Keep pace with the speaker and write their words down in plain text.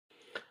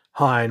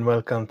Hi and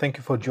welcome. Thank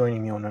you for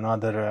joining me on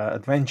another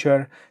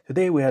adventure.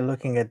 Today we are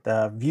looking at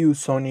the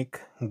ViewSonic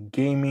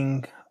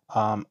gaming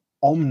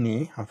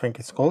Omni, I think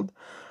it's called,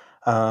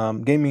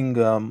 gaming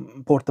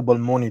portable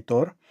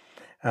monitor.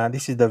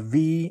 This is the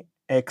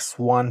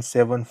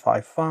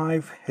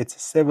VX1755. It's a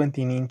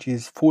 17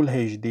 inches full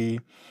HD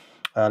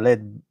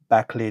LED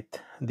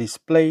backlit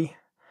display.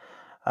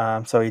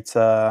 So it's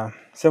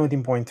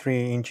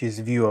 17.3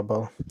 inches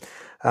viewable.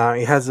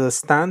 It has a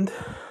stand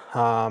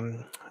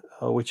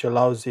which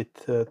allows it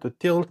to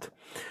tilt,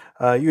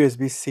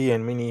 USB-C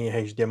and mini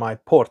HDMI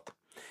port.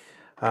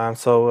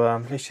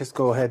 Let's just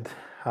go ahead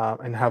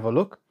and have a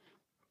look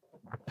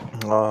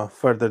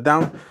further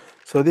down.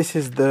 So this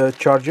is the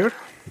charger.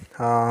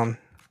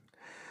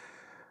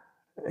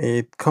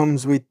 It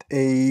comes with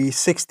a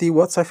 60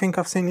 watts, I think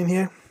I've seen in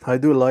here. I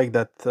do like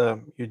that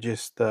you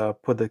just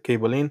put the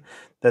cable in.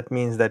 That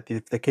means that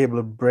if the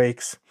cable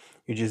breaks,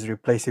 you just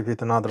replace it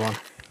with another one.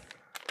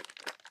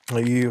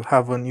 You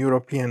have an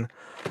European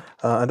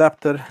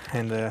adapter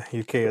and a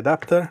UK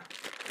adapter.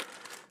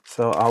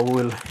 So I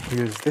will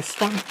use this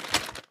one.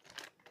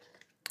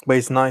 But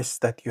it's nice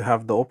that you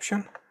have the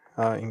option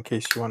in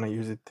case you want to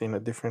use it in a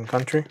different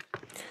country.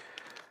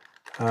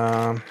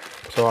 So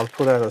I'll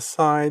put that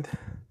aside.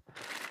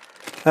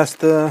 That's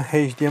the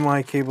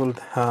HDMI cable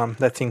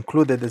that's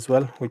included as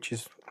well, which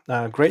is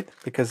great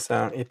because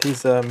it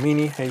is a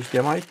mini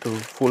HDMI to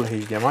full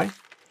HDMI.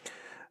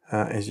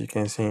 As you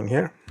can see in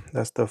here,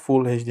 that's the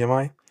full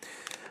HDMI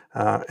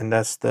and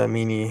that's the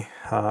mini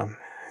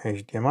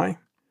HDMI.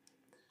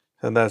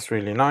 So that's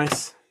really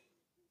nice.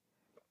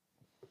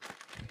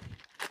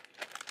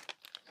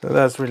 So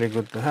that's really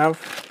good to have.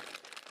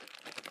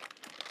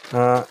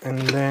 And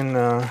then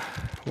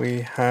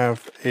we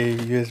have a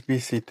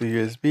USB-C to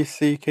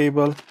USB-C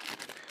cable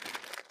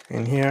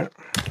in here.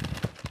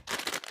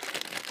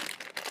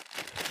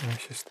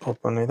 Let's just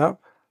open it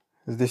up.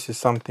 This is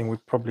something we're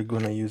probably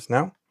gonna use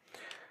now.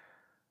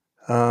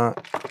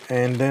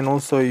 And then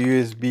also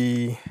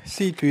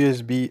USB-C to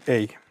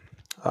USB-A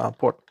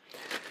port.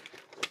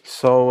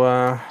 So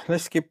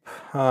let's skip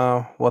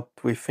what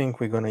we think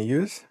we're gonna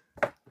use.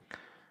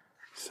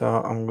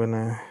 So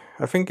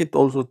I think it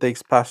also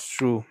takes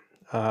pass-through,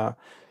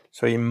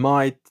 so it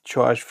might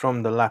charge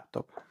from the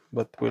laptop,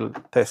 but we'll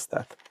test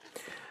that.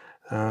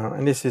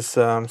 And this is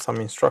some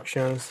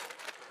instructions.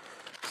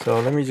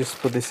 So let me just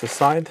put this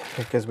aside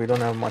because we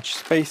don't have much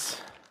space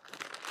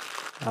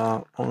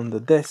on the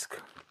desk.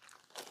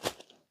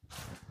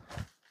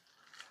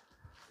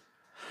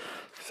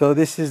 So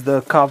this is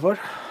the cover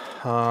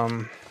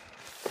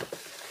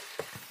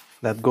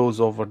that goes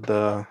over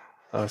the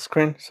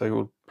screen, so it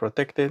will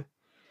protect it.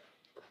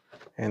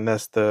 And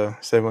that's the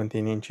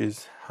 17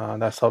 inches.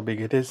 That's how big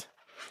it is.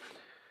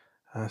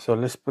 So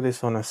let's put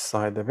this on a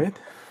side a bit.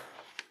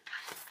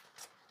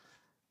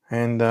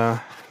 And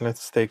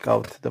let's take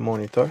out the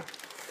monitor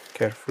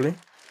carefully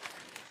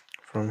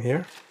from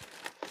here.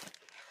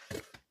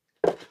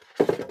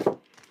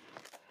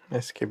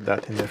 Let's keep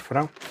that in there for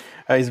now.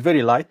 It's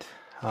very light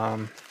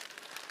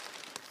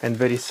and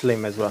very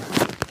slim as well.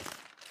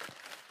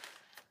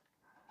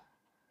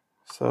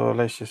 So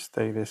let's just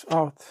take this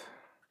out.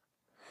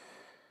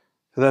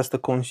 So that's the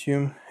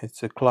consume.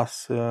 It's a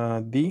class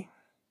D.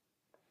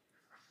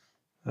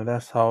 So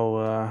that's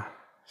how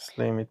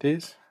slim it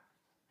is.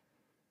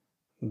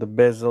 The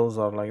bezels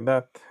are like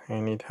that,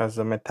 and it has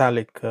a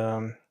metallic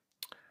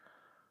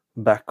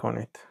back on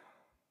it.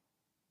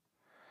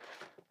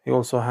 It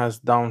also has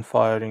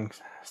downfiring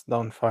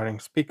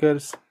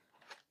speakers,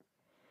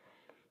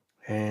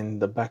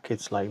 and the back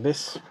it's like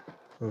this,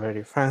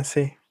 very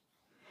fancy.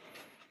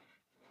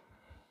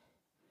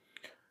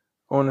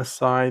 On the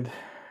side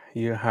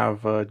you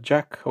have a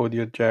jack,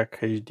 audio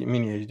jack,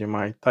 mini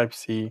HDMI, Type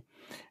C,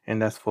 and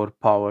that's for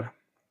power.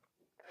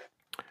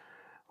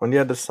 On the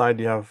other side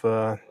you have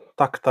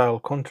tactile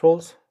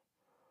controls.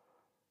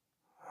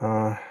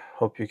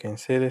 Hope you can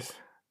see this,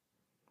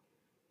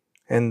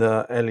 and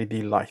the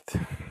LED light.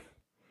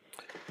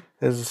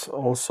 There's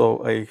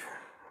also a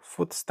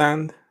foot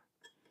stand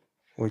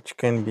which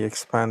can be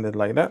expanded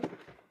like that,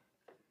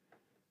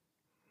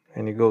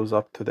 and it goes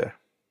up to there,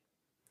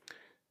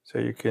 so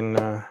you can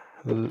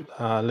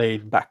lay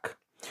it back.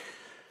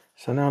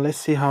 So now let's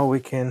see how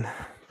we can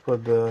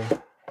put the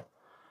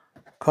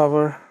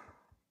cover.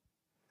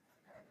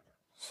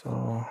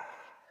 So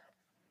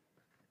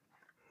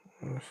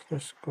if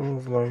this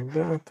goes like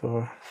that,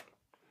 or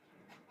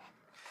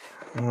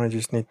I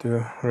just need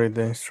to read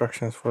the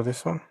instructions for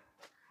this one.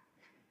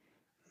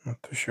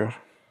 Not too sure.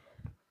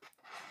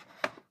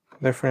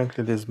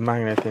 Definitely there's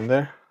magnet in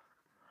there.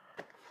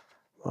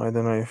 I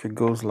don't know if it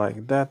goes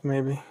like that,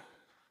 maybe.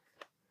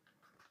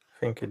 I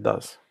think it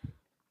does.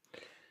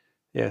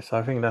 Yes,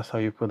 I think that's how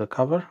you put the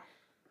cover.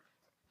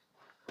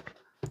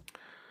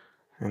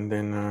 And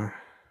then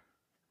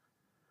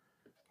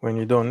when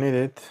you don't need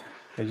it,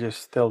 it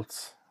just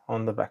tilts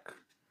on the back.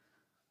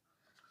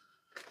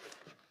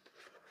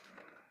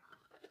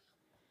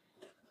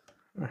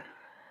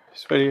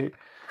 It's very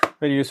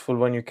useful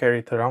when you carry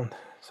it around.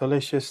 So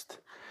let's just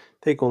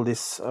take all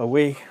this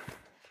away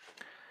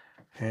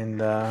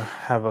and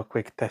have a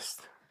quick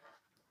test.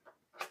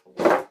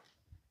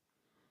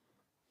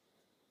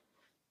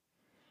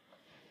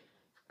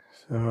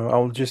 So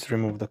I'll just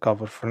remove the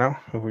cover for now,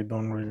 we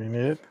don't really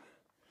need it,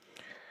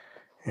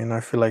 and I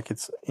feel like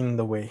it's in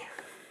the way.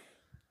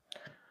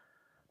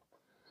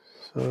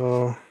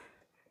 So,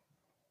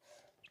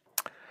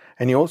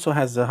 and he also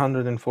has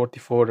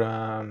 144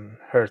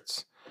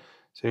 hertz,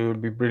 so it will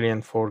be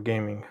brilliant for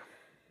gaming.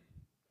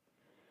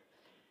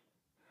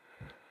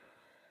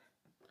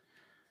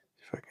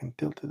 If I can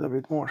tilt it a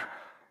bit more.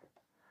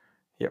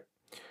 Yep.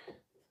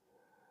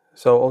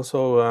 So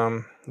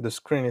also the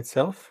screen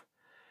itself,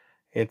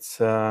 it's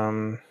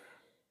so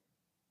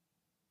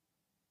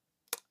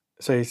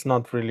it's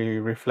not really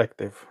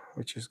reflective,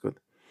 which is good.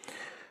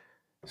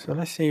 So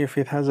let's see if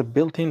it has a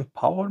built-in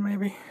power,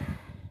 maybe.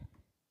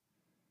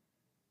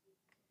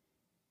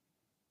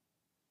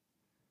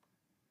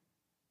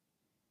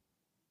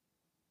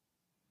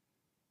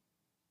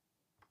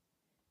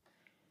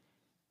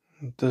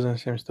 It doesn't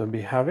seem to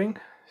be having.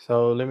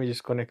 So let me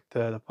just connect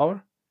the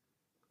power.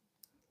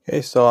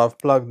 Okay, so I've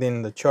plugged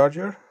in the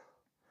charger.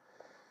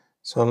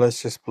 So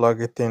let's just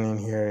plug it in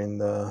here in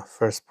the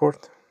first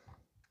port.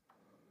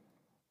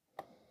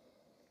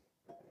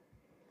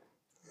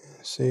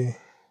 See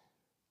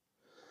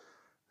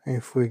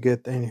if we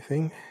get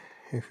anything,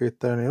 if we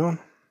turn it on.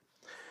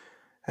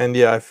 And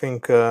yeah, I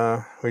think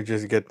we're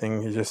just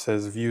getting, it just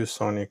says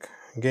ViewSonic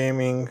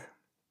gaming,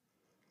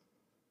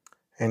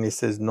 and it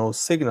says no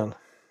signal.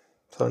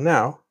 So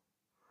now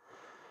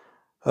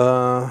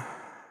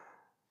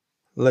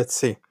let's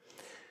see.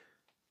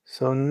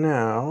 So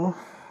now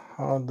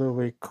how do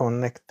we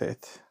connect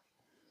it?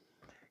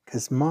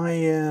 Because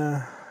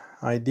my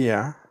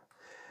idea,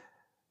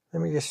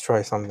 let me just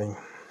try something.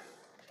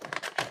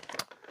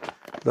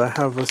 I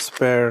have a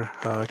spare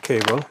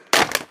cable,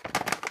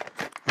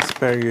 a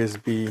spare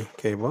USB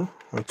cable,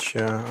 which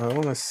I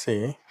want to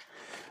see,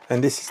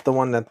 and this is the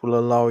one that will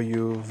allow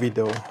you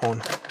video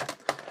on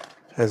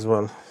as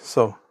well.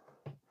 So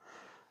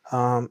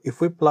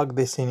if we plug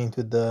this in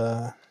into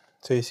the,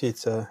 so you see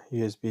it's a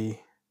USB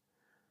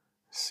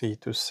C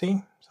to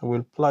C, so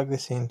we'll plug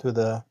this into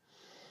the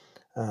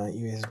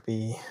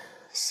USB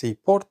C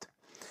port,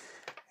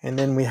 and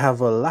then we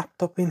have a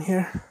laptop in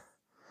here,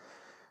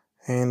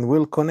 and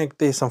we'll connect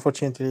this.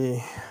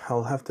 Unfortunately,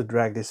 I'll have to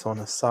drag this on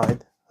the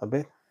side a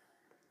bit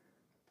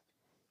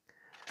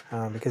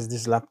because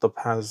this laptop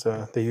has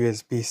the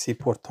USB-C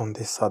port on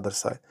this other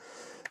side.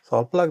 So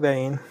I'll plug that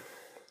in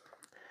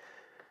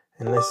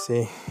and let's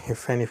see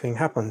if anything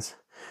happens.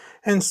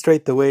 And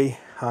straight away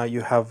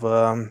you have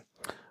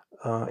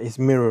is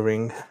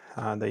mirroring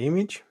the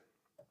image.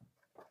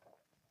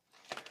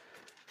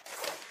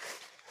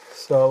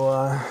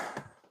 So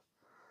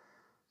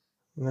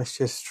let's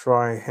just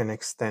try and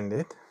extend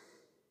it.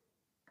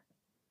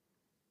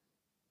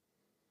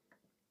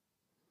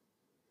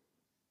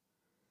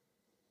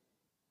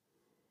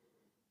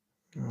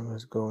 Now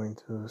let's go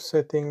into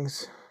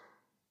settings,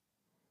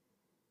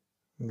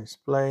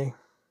 display,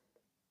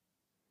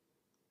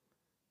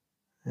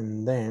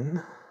 and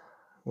then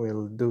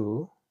we'll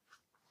do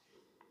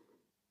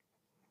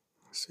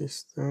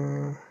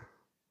system,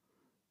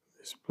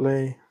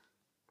 display,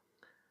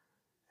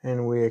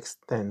 and we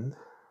extend,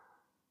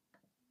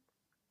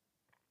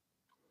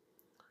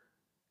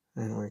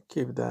 and we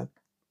keep that,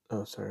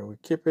 oh sorry, we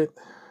keep it,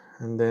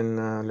 and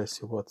then let's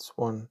see what's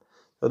one.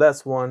 So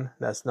that's one,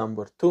 that's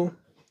number 2,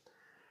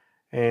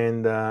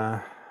 and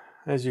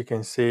as you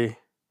can see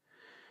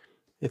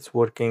it's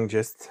working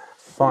just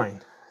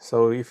fine.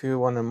 So if you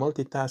want to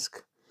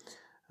multitask,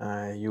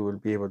 you will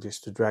be able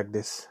just to drag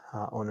this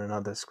on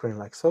another screen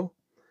like so.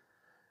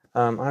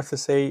 I have to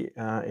say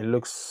it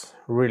looks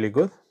really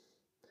good.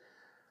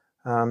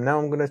 Now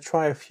I'm gonna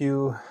try a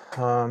few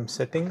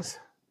settings.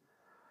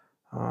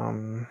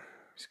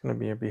 It's gonna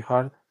be a bit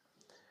hard.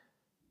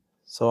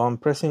 So I'm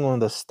pressing on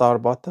the star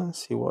button,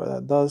 see what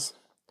that does.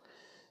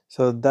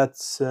 So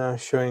that's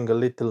showing a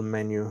little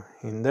menu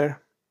in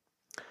there.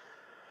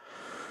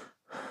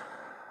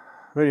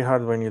 Very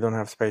hard when you don't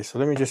have space. So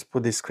let me just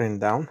put this screen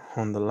down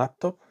on the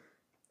laptop.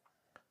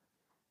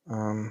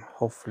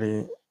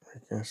 Hopefully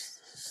we can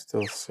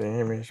still see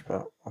image,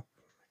 but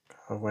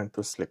I went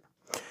to sleep.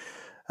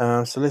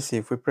 So let's see,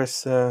 if we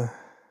press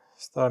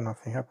start,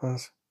 nothing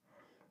happens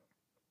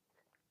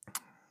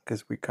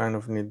because we kind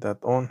of need that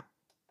on.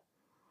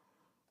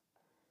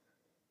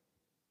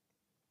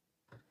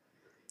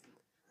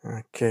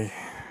 Okay,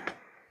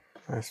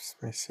 let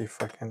me see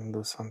if I can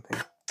do something.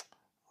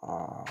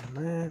 Oh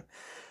man,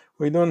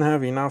 we don't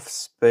have enough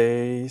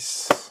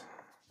space.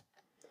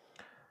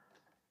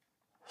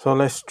 So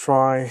let's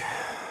try.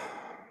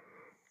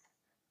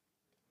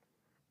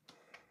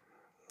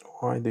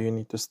 Why do you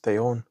need to stay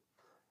on?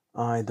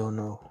 I don't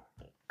know.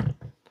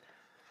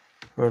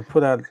 We'll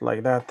put that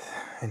like that,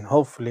 and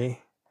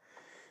hopefully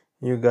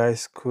you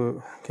guys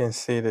can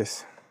see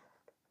this.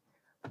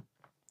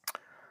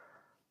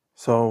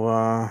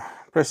 So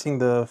pressing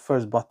the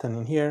first button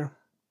in here,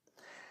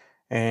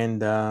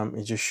 and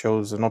it just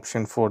shows an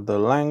option for the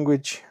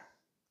language,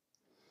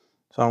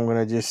 So I'm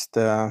gonna just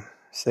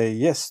say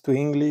yes to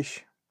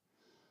English,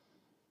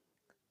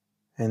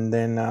 and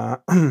then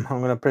I'm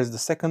gonna press the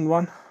second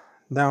one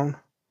down,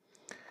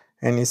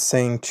 and it's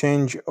saying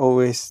change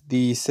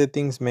OSD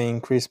settings may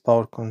increase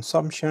power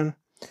consumption.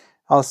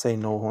 I'll say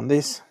no on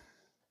this,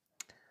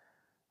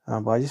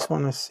 but I just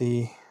want to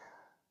see.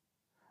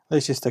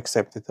 Let's just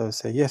accept it. I'll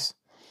say yes.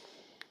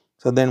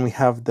 So then we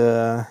have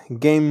the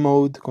game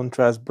mode,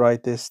 contrast,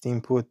 brightest,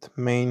 input,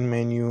 main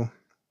menu.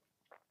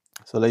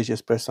 So let's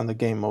just press on the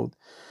game mode.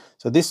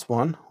 So this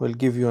one will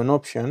give you an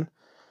option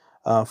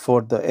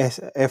for the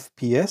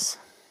FPS.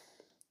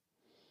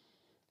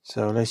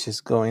 So let's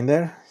just go in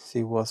there,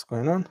 see what's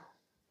going on.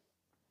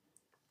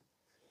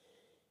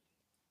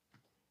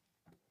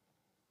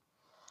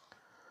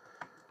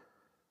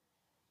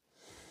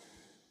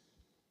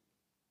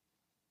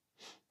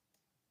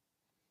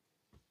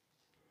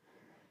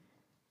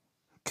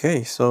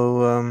 Okay,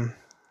 so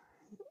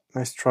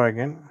let's try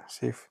again,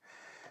 see if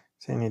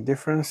there's any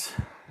difference.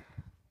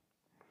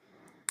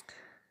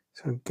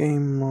 So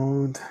game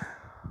mode,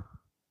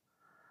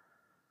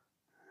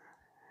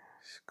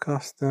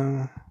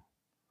 custom,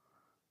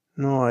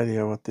 no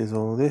idea what is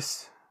all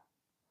this.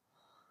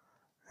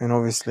 And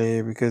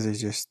obviously because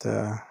it's just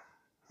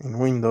in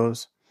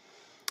Windows,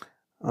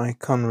 I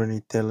can't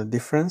really tell a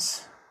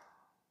difference.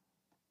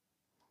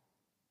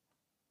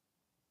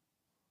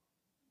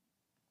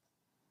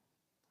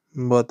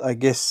 But I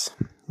guess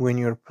when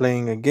you're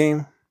playing a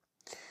game,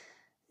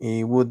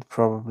 it would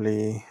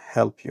probably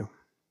help you.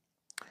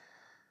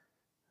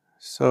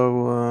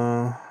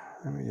 So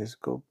let me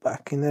just go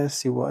back in there,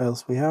 see what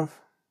else we have.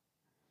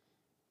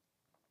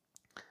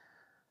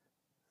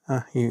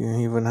 You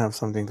even have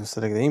something to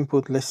select the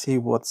input. Let's see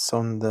what's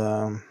on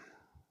the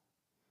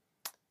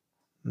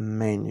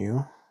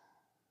menu.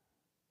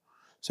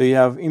 So you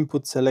have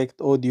input,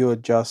 select, audio,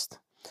 adjust.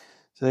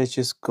 So let's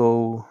just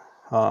go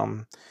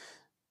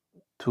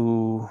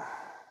to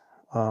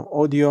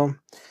audio.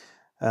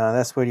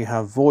 That's where you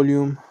have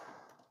volume,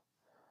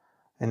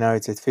 and now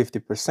it's at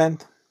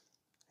 50%,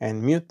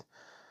 and mute.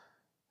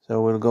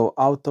 So we'll go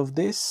out of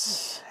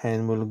this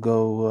and we'll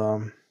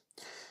go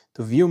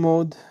to view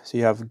mode. So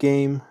you have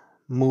game,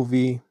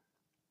 movie.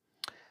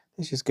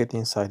 Let's just get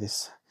inside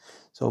this.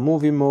 So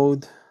movie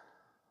mode,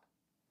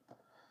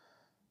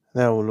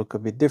 that will look a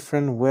bit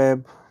different.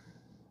 Web,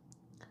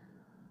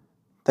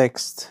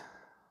 text.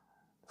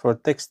 For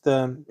text,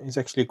 it's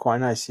actually quite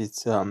nice.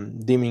 It's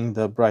dimming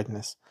the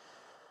brightness.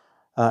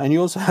 And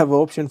you also have an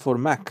option for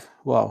Mac.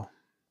 Wow.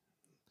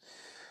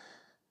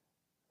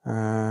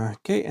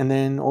 Okay, and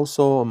then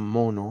also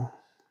mono,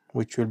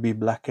 which will be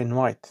black and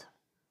white,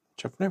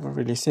 which I've never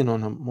really seen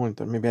on a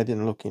monitor. Maybe I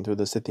didn't look into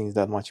the settings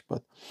that much,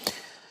 but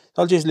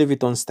I'll just leave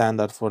it on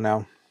standard for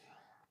now.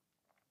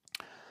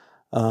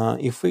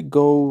 If we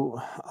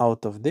go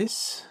out of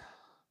this,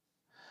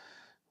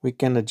 we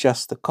can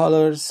adjust the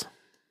colors,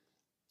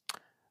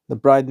 the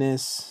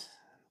brightness,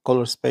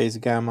 color space,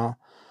 gamma,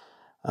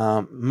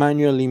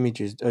 manual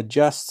images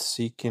adjust,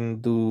 so you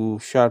can do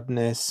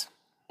sharpness,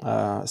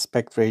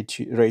 aspect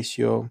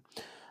ratio,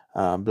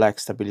 black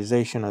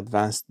stabilization,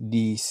 advanced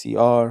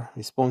DCR,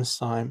 response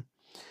time,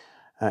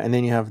 and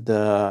then you have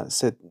the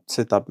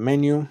setup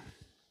menu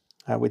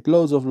with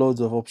loads of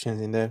options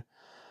in there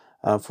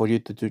for you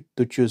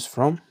to choose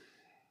from.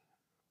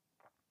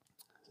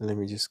 Let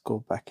me just go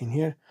back in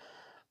here,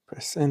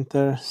 press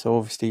enter. So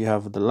obviously you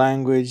have the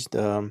language,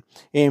 the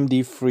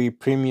AMD free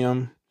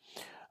premium,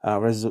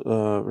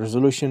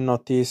 resolution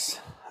notice,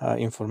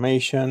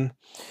 information.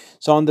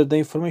 So under the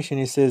information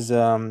it says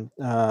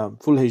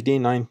full HD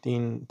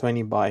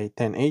 1920 by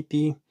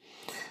 1080.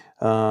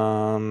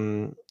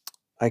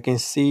 I can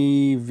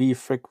see V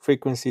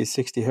frequency is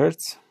 60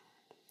 Hertz.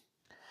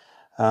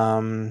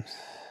 Okay,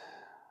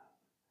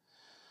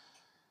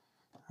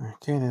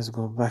 let's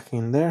go back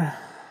in there.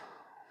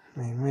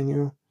 Main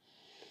menu.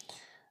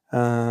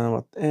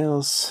 What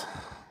else?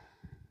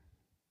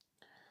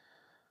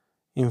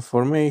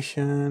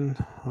 Information.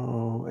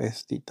 Oh,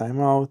 SD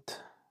timeout.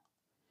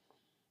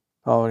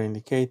 Power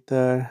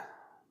indicator.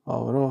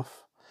 Power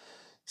off.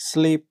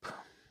 Sleep.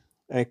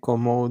 Echo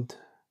mode.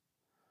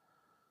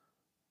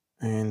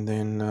 And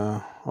then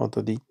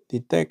auto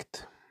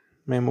detect.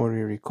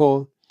 Memory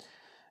recall.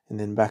 And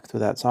then back to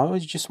that. So I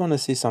just want to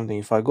see something.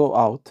 If I go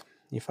out,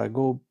 if I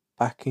go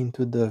back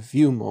into the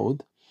view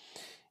mode,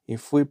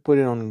 if we put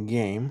it on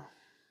game,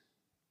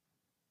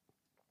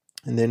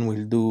 and then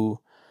we'll do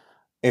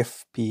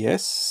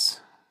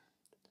FPS,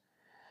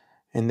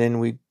 and then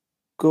we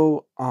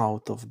go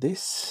out of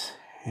this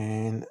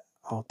and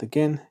out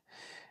again,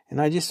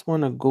 and I just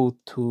want to go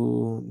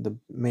to the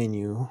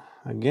menu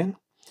again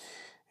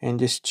and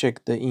just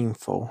check the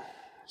info,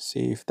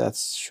 see if that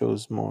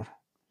shows more.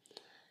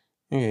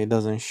 Okay, it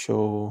doesn't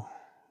show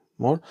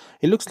more.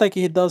 It looks like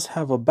it does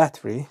have a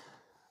battery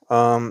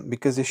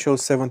because it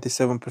shows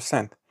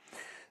 77%.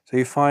 So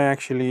if I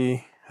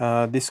actually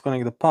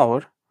disconnect the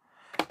power,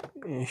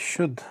 it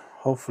should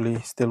hopefully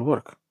still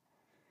work.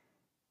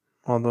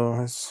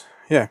 Although it's,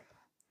 yeah,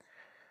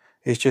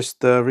 it's just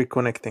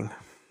reconnecting.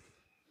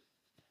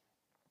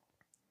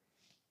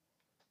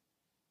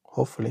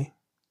 hopefully,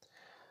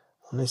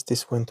 unless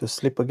this went to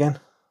sleep again.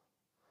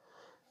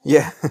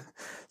 Yeah,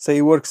 so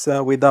it works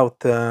without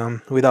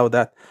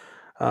that.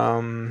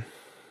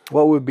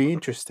 What would be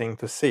interesting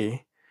to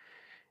see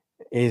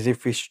is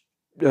if it's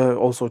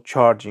also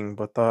charging,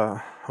 but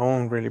I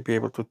won't really be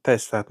able to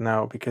test that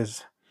now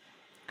because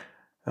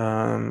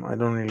I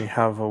don't really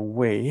have a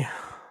way.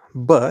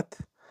 But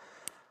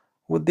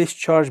would this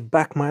charge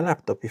back my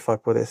laptop if I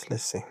put this?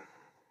 Let's see.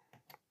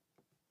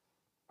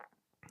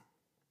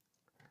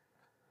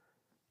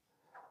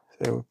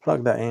 So we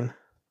plug that in,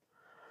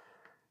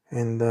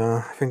 and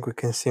I think we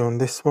can see on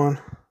this one.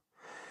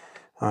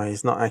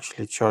 It's not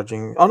actually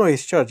charging. Oh no,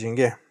 it's charging.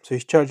 Yeah, so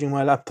it's charging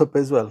my laptop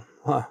as well.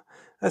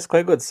 That's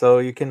quite good. So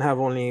you can have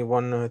only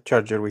one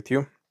charger with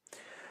you,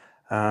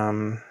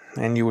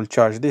 and you will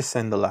charge this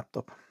and the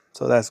laptop.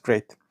 So that's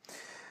great.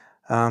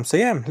 So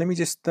yeah, let me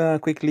just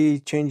quickly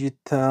change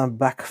it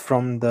back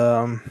from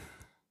the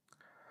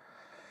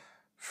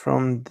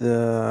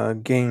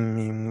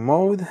gaming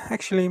mode.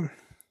 Actually,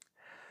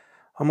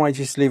 I might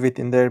just leave it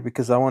in there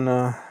because I want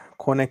to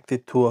connect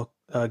it to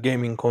a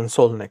gaming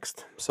console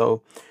next.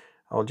 So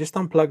I'll just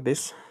unplug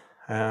this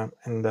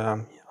and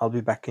I'll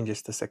be back in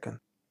just a second.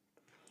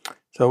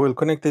 So we'll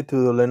connect it to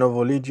the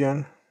Lenovo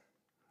Legion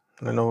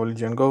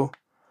Go,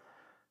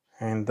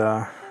 and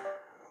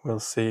we'll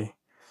see.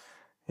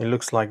 It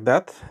looks like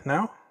that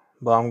now,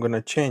 but I'm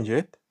gonna change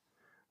it.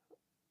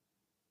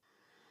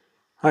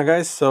 Hi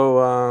guys,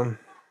 so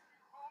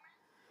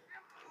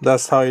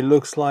that's how it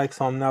looks like.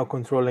 So I'm now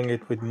controlling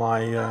it with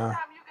my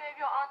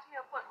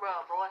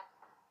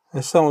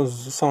it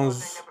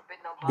sounds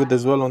good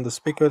as well on the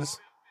speakers.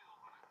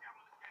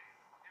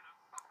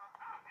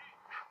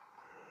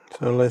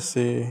 So let's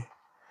see.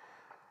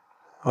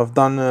 I've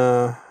done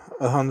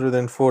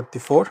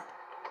 144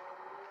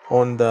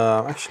 on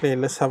the. Actually,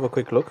 let's have a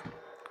quick look,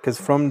 because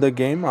from the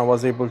game I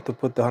was able to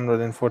put the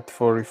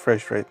 144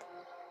 refresh rate.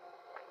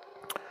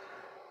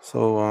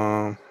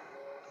 So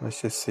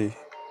let's just see.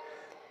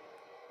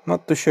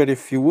 Not too sure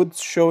if you would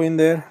show in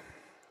there,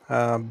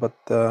 but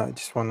I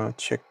just want to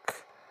check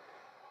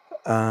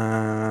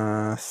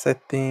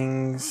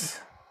settings,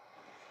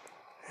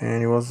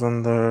 and it was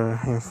under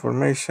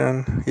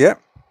information. Yeah,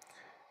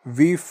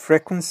 V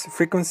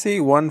frequency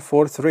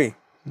 143.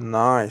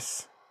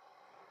 Nice.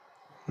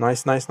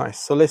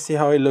 So let's see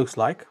how it looks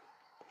like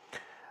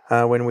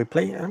when we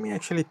play. Let me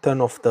actually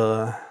turn off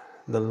the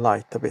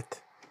light a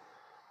bit,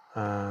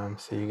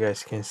 so you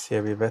guys can see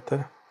a bit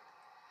better.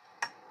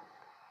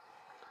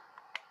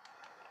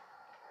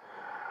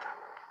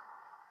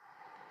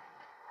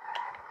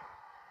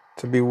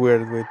 It's a bit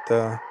weird with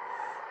a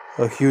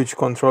huge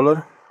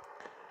controller,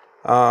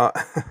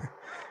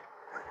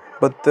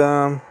 but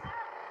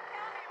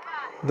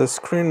the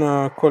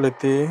screen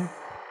quality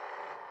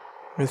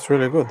is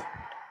really good.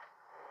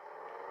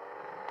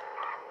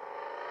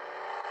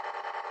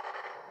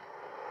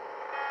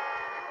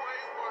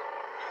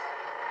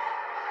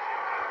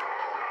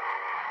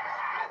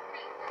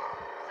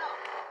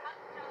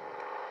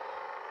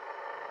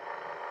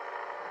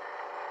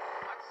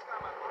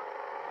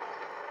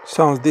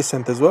 Sounds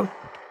decent as well.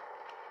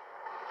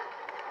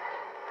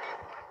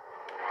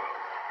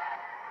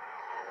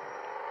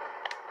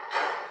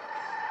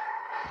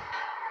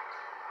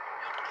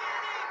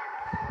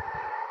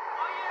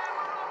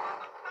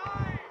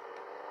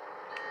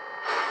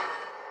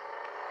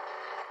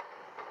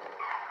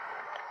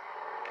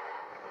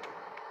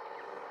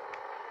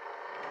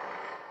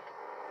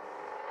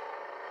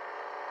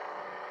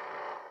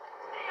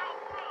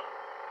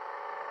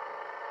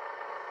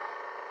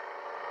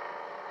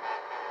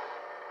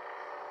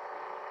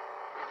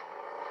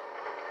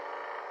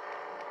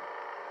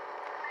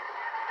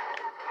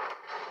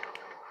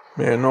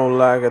 Yeah, no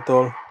lag at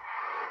all.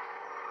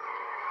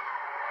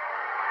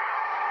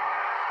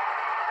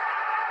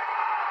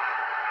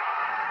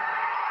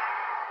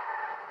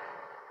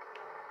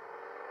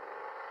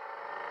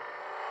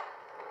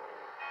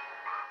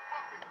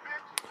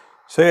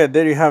 So yeah,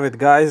 there you have it,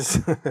 guys.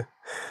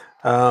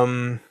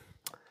 I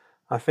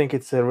think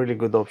it's a really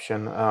good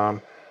option,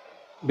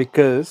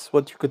 because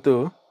what you could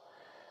do,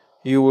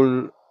 you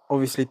will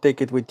obviously take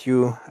it with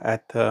you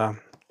at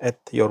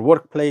your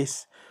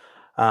workplace,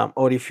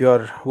 or if you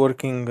are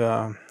working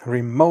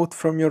remote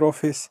from your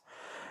office,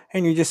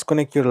 and you just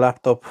connect your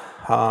laptop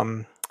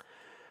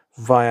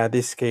via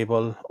this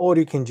cable, or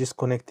you can just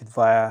connect it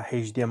via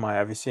HDMI.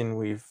 Have you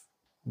seen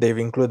they've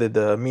included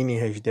the mini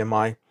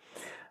HDMI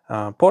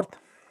port.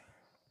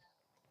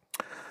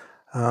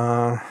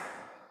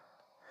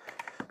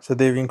 So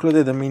they've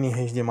included a mini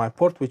HDMI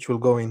port which will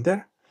go in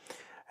there,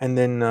 and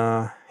then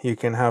you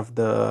can have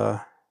the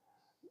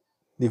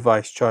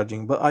device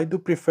charging. But I do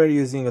prefer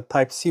using a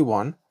Type-C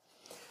one.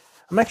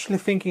 I'm actually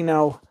thinking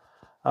now,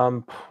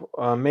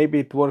 maybe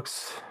it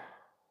works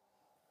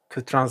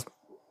to transmit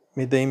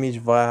the image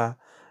via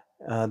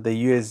the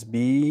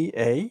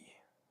USB-A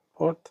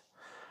port.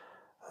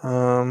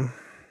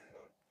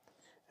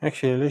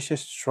 Actually, let's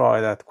just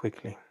try that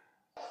quickly.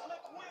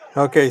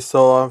 Okay,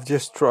 so I've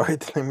just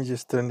tried. Let me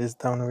just turn this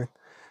down a bit.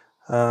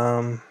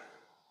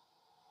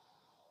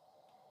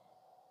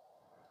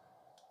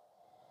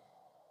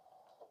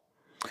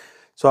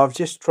 So I've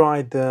just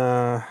tried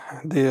the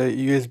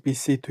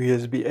USB-C to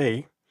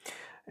USB-A,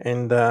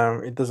 and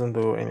it doesn't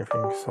do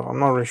anything. So I'm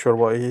not really sure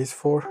what it is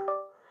for.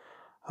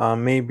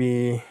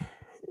 Maybe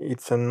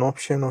it's an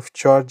option of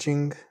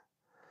charging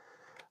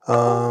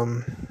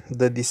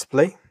the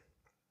display,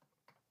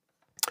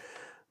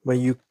 but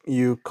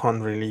you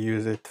can't really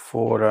use it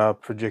for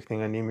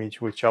projecting an image,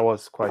 which I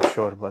was quite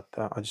sure, but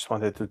I just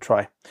wanted to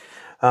try.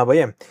 But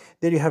yeah,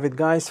 there you have it,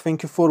 guys.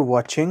 Thank you for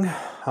watching.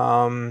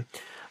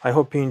 I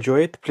hope you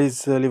enjoy it.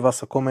 Please leave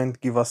us a comment,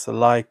 give us a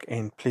like,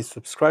 and please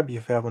subscribe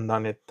if you haven't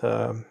done it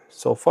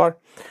so far.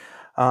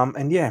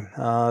 And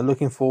yeah,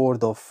 looking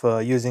forward of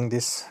using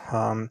this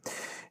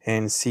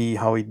and see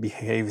how it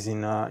behaves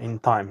in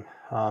time.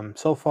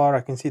 So far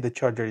I can see the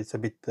charger is a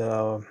bit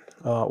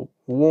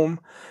warm,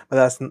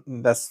 but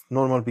that's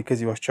normal because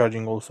he was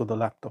charging also the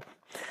laptop.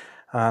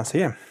 So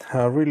yeah,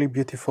 a really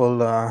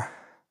beautiful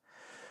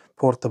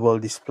portable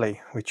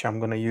display, which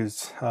I'm gonna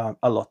use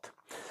a lot.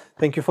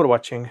 Thank you for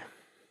watching.